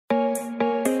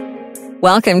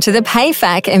Welcome to the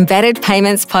PayFac Embedded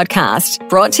Payments Podcast,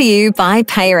 brought to you by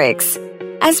Payrix.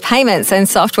 As payments and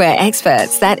software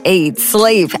experts that eat,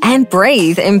 sleep, and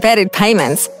breathe embedded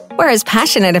payments, we're as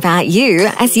passionate about you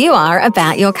as you are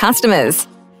about your customers.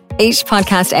 Each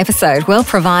podcast episode will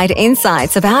provide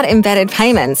insights about embedded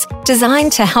payments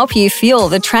designed to help you fuel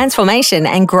the transformation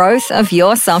and growth of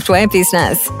your software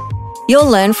business. You'll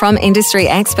learn from industry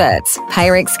experts,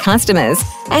 Payrix customers,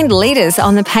 and leaders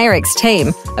on the Payrix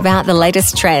team about the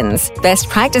latest trends, best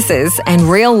practices, and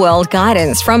real-world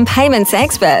guidance from payments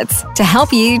experts to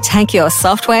help you take your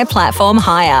software platform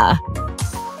higher.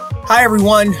 Hi,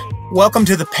 everyone. Welcome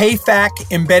to the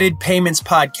PayFac Embedded Payments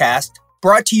Podcast,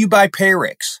 brought to you by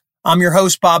Payrix. I'm your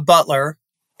host, Bob Butler,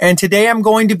 and today I'm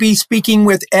going to be speaking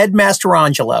with Ed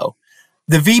Mastrangelo,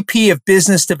 the VP of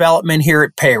Business Development here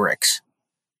at Payrix.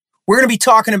 We're going to be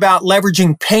talking about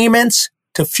leveraging payments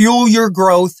to fuel your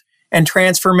growth and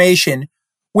transformation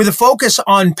with a focus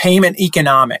on payment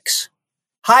economics.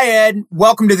 Hi, Ed.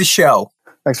 Welcome to the show.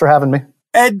 Thanks for having me.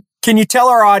 Ed, can you tell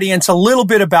our audience a little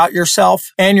bit about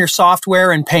yourself and your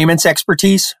software and payments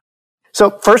expertise?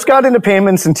 So first got into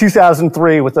payments in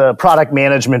 2003 with a product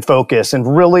management focus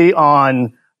and really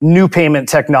on new payment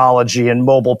technology and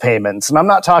mobile payments. And I'm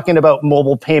not talking about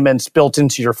mobile payments built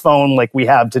into your phone like we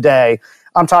have today.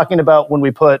 I'm talking about when we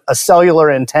put a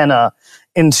cellular antenna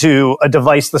into a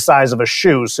device the size of a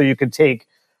shoe so you could take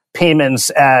payments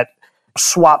at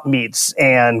swap meets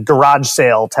and garage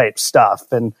sale type stuff.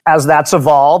 And as that's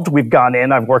evolved, we've gone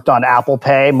in, I've worked on Apple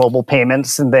Pay, mobile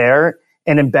payments in there,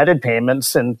 and embedded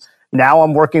payments. And now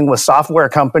I'm working with software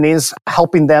companies,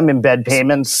 helping them embed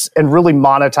payments and really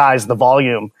monetize the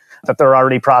volume that they're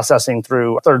already processing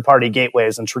through third-party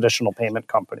gateways and traditional payment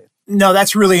companies. No,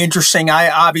 that's really interesting.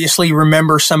 I obviously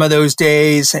remember some of those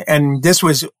days, and this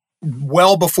was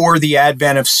well before the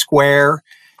advent of Square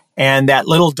and that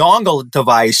little dongle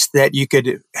device that you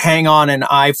could hang on an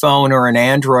iPhone or an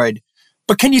Android.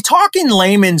 But can you talk in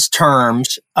layman's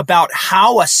terms about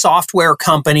how a software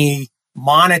company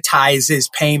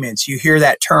monetizes payments? You hear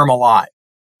that term a lot.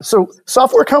 So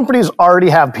software companies already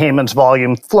have payments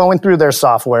volume flowing through their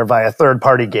software via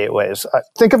third-party gateways.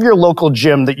 Think of your local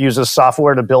gym that uses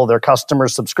software to bill their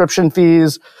customers' subscription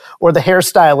fees, or the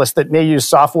hairstylist that may use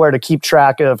software to keep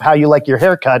track of how you like your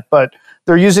haircut, but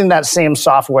they're using that same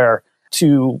software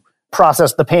to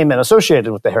process the payment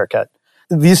associated with the haircut.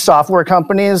 These software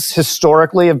companies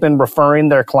historically have been referring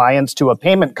their clients to a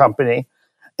payment company,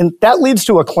 and that leads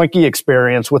to a clunky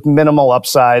experience with minimal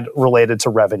upside related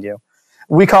to revenue.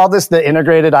 We call this the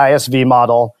integrated ISV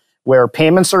model, where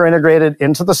payments are integrated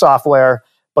into the software,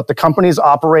 but the companies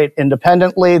operate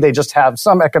independently. They just have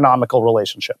some economical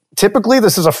relationship. Typically,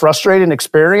 this is a frustrating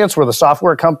experience where the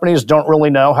software companies don't really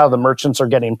know how the merchants are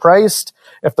getting priced,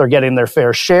 if they're getting their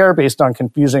fair share based on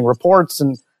confusing reports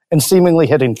and seemingly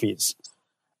hidden fees.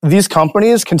 These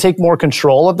companies can take more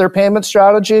control of their payment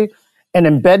strategy and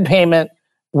embed payment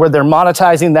where they're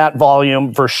monetizing that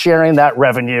volume versus sharing that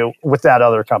revenue with that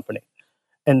other company.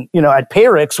 And, at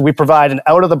Payrix, we provide an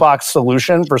out-of-the-box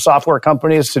solution for software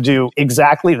companies to do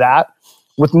exactly that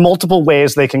with multiple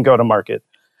ways they can go to market.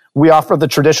 We offer the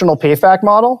traditional PayFac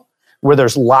model, where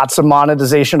there's lots of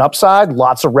monetization upside,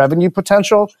 lots of revenue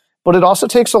potential, but it also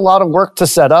takes a lot of work to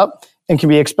set up and can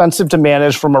be expensive to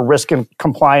manage from a risk and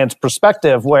compliance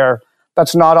perspective, where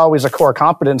that's not always a core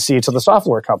competency to the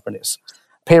software companies.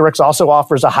 Payrix also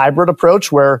offers a hybrid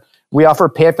approach where we offer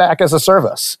PayFac as a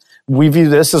service. We view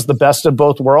this as the best of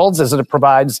both worlds, as it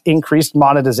provides increased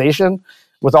monetization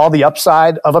with all the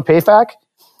upside of a PayFac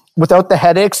without the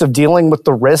headaches of dealing with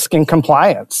the risk and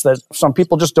compliance that some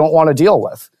people just don't want to deal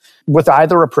with. With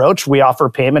either approach, we offer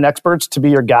payment experts to be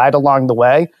your guide along the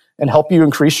way and help you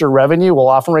increase your revenue while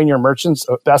offering your merchants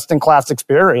a best-in-class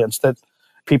experience that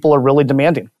people are really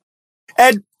demanding.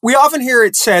 Ed, we often hear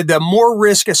it said the more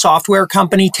risk a software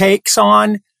company takes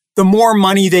on, the more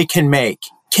money they can make.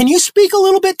 Can you speak a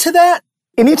little bit to that?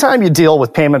 Anytime you deal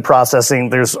with payment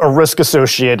processing, there's a risk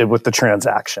associated with the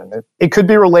transaction. It could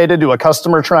be related to a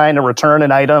customer trying to return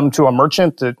an item to a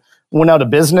merchant that went out of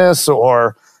business,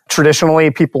 or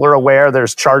traditionally people are aware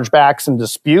there's chargebacks and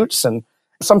disputes, and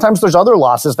sometimes there's other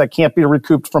losses that can't be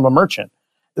recouped from a merchant.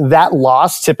 That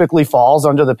loss typically falls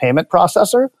under the payment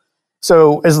processor.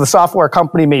 So as the software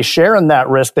company may share in that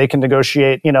risk, they can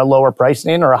negotiate, lower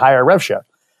pricing or a higher rev share.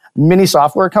 Many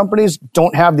software companies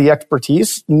don't have the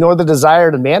expertise nor the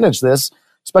desire to manage this,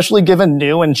 especially given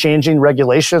new and changing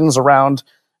regulations around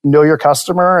know your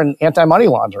customer and anti-money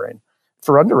laundering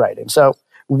for underwriting. So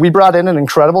we brought in an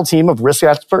incredible team of risk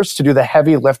experts to do the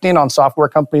heavy lifting on software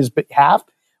companies' behalf,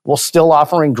 while still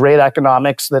offering great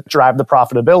economics that drive the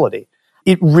profitability.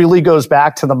 It really goes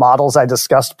back to the models I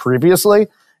discussed previously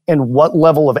and what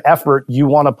level of effort you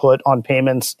want to put on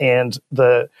payments and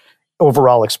the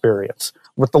overall experience.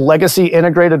 With the legacy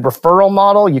integrated referral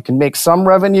model, you can make some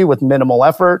revenue with minimal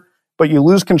effort, but you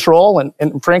lose control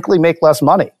and frankly make less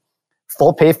money.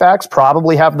 Full PayFacs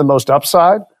probably have the most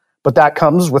upside, but that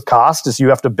comes with cost, as you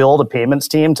have to build a payments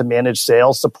team to manage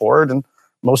sales, support, and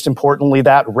most importantly,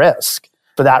 that risk.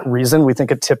 For that reason, we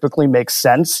think it typically makes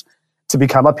sense to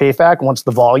become a PayFac once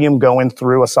the volume going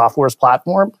through a software's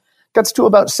platform gets to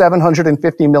about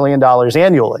 $750 million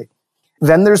annually.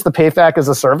 Then there's the PayFac as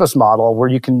a service model where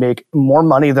you can make more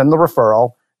money than the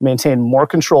referral, maintain more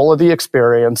control of the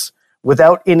experience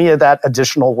without any of that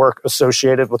additional work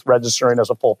associated with registering as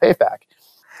a full PayFac.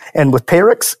 And with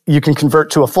Payrix, you can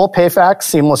convert to a full PayFac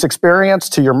seamless experience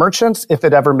to your merchants if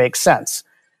it ever makes sense.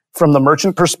 From the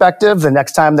merchant perspective, the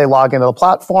next time they log into the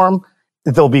platform,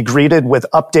 they'll be greeted with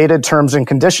updated terms and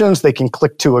conditions. They can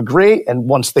click to agree. And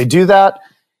once they do that,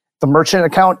 the merchant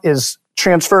account is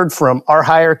transferred from our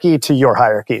hierarchy to your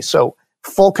hierarchy. So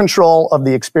full control of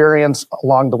the experience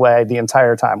along the way, the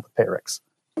entire time with Payrix.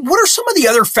 What are some of the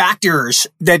other factors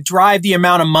that drive the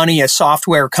amount of money a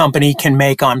software company can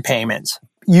make on payments?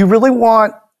 You really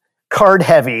want card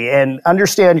heavy and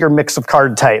understand your mix of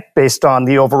card type based on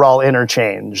the overall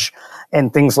interchange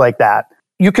and things like that.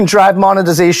 You can drive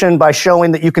monetization by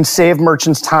showing that you can save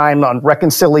merchants time on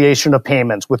reconciliation of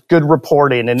payments with good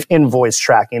reporting and invoice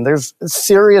tracking. There's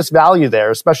serious value there,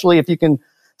 especially if you can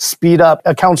speed up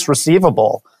accounts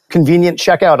receivable, convenient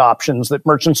checkout options that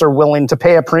merchants are willing to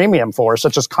pay a premium for,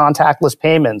 such as contactless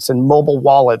payments and mobile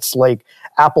wallets like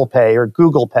Apple Pay or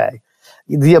Google Pay.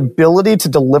 The ability to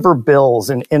deliver bills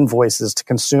and invoices to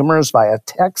consumers via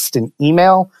text and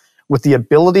email with the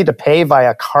ability to pay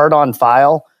via card on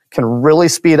file can really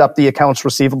speed up the accounts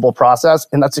receivable process.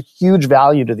 And that's a huge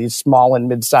value to these small and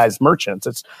mid-sized merchants.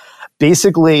 It's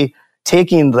basically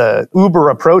taking the Uber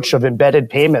approach of embedded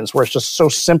payments where it's just so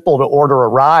simple to order a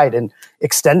ride and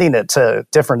extending it to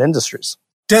different industries.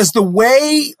 Does the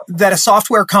way that a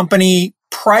software company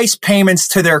price payments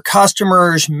to their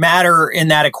customers matter in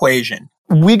that equation?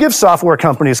 We give software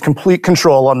companies complete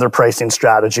control on their pricing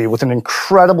strategy with an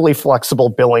incredibly flexible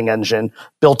billing engine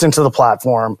built into the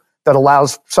platform that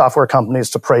allows software companies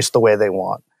to price the way they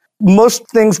want. Most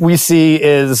things we see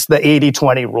is the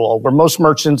 80-20 rule, where most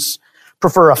merchants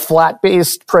prefer a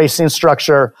flat-based pricing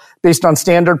structure based on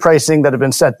standard pricing that have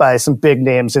been set by some big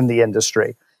names in the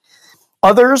industry.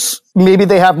 Others, maybe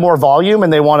they have more volume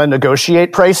and they want to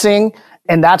negotiate pricing,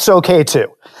 and that's okay too.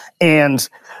 And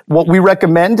what we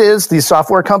recommend is these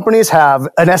software companies have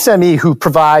an SME who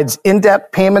provides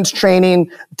in-depth payments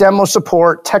training, demo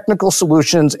support, technical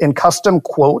solutions, and custom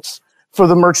quotes for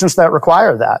the merchants that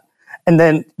require that. And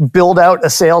then build out a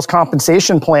sales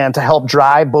compensation plan to help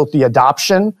drive both the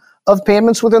adoption of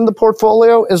payments within the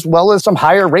portfolio as well as some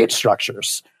higher rate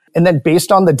structures. And then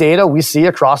based on the data we see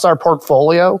across our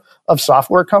portfolio of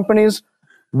software companies,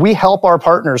 we help our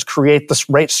partners create this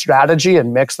right strategy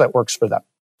and mix that works for them.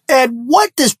 Ed,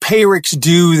 what does Payrix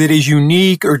do that is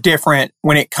unique or different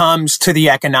when it comes to the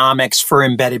economics for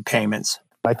embedded payments?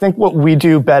 I think what we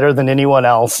do better than anyone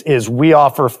else is we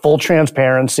offer full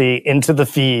transparency into the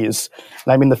fees.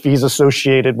 And I mean the fees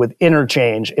associated with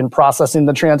interchange in processing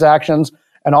the transactions,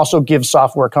 and also give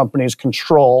software companies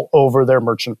control over their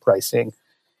merchant pricing.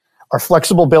 Our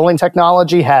flexible billing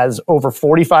technology has over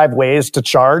 45 ways to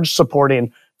charge,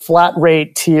 supporting flat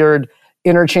rate, tiered,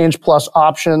 interchange plus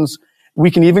options. We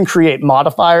can even create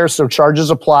modifiers so charges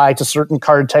apply to certain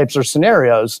card types or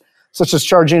scenarios, such as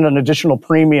charging an additional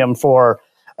premium for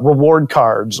reward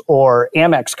cards or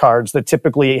Amex cards that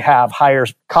typically have higher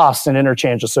costs and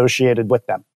interchange associated with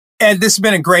them. Ed, this has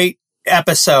been a great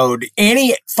episode.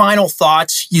 Any final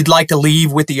thoughts you'd like to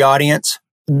leave with the audience?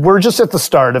 We're just at the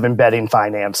start of embedding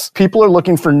finance. People are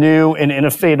looking for new and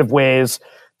innovative ways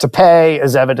to pay,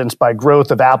 as evidenced by growth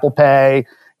of Apple Pay,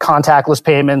 contactless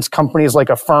payments, companies like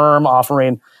Affirm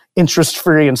offering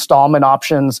interest-free installment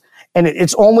options. And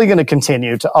it's only going to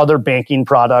continue to other banking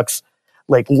products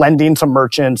like lending to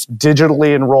merchants,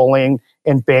 digitally enrolling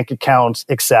in bank accounts,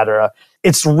 etc.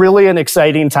 It's really an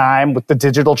exciting time with the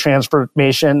digital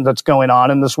transformation that's going on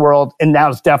in this world. And now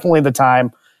it's definitely the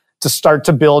time to start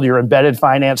to build your embedded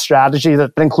finance strategy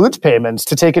that includes payments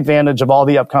to take advantage of all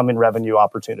the upcoming revenue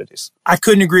opportunities. I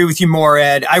couldn't agree with you more,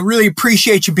 Ed. I really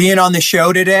appreciate you being on the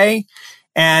show today.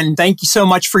 And thank you so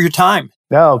much for your time.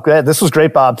 No, good. This was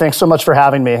great, Bob. Thanks so much for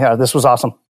having me. This was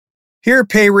awesome. Here at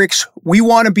Payrix, we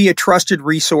want to be a trusted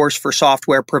resource for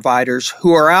software providers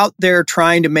who are out there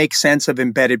trying to make sense of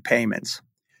embedded payments.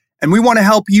 And we want to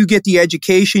help you get the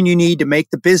education you need to make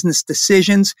the business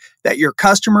decisions that your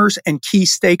customers and key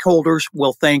stakeholders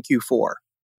will thank you for.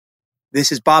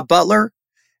 This is Bob Butler,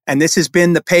 and this has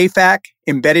been the PayFac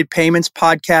Embedded Payments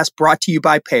Podcast brought to you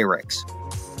by Payrix.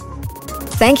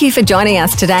 Thank you for joining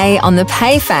us today on the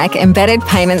PayFac Embedded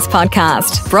Payments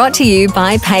Podcast, brought to you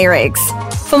by Payrix.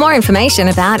 For more information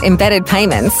about embedded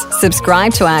payments,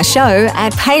 subscribe to our show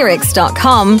at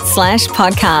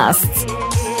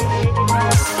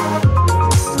payrix.com/podcasts.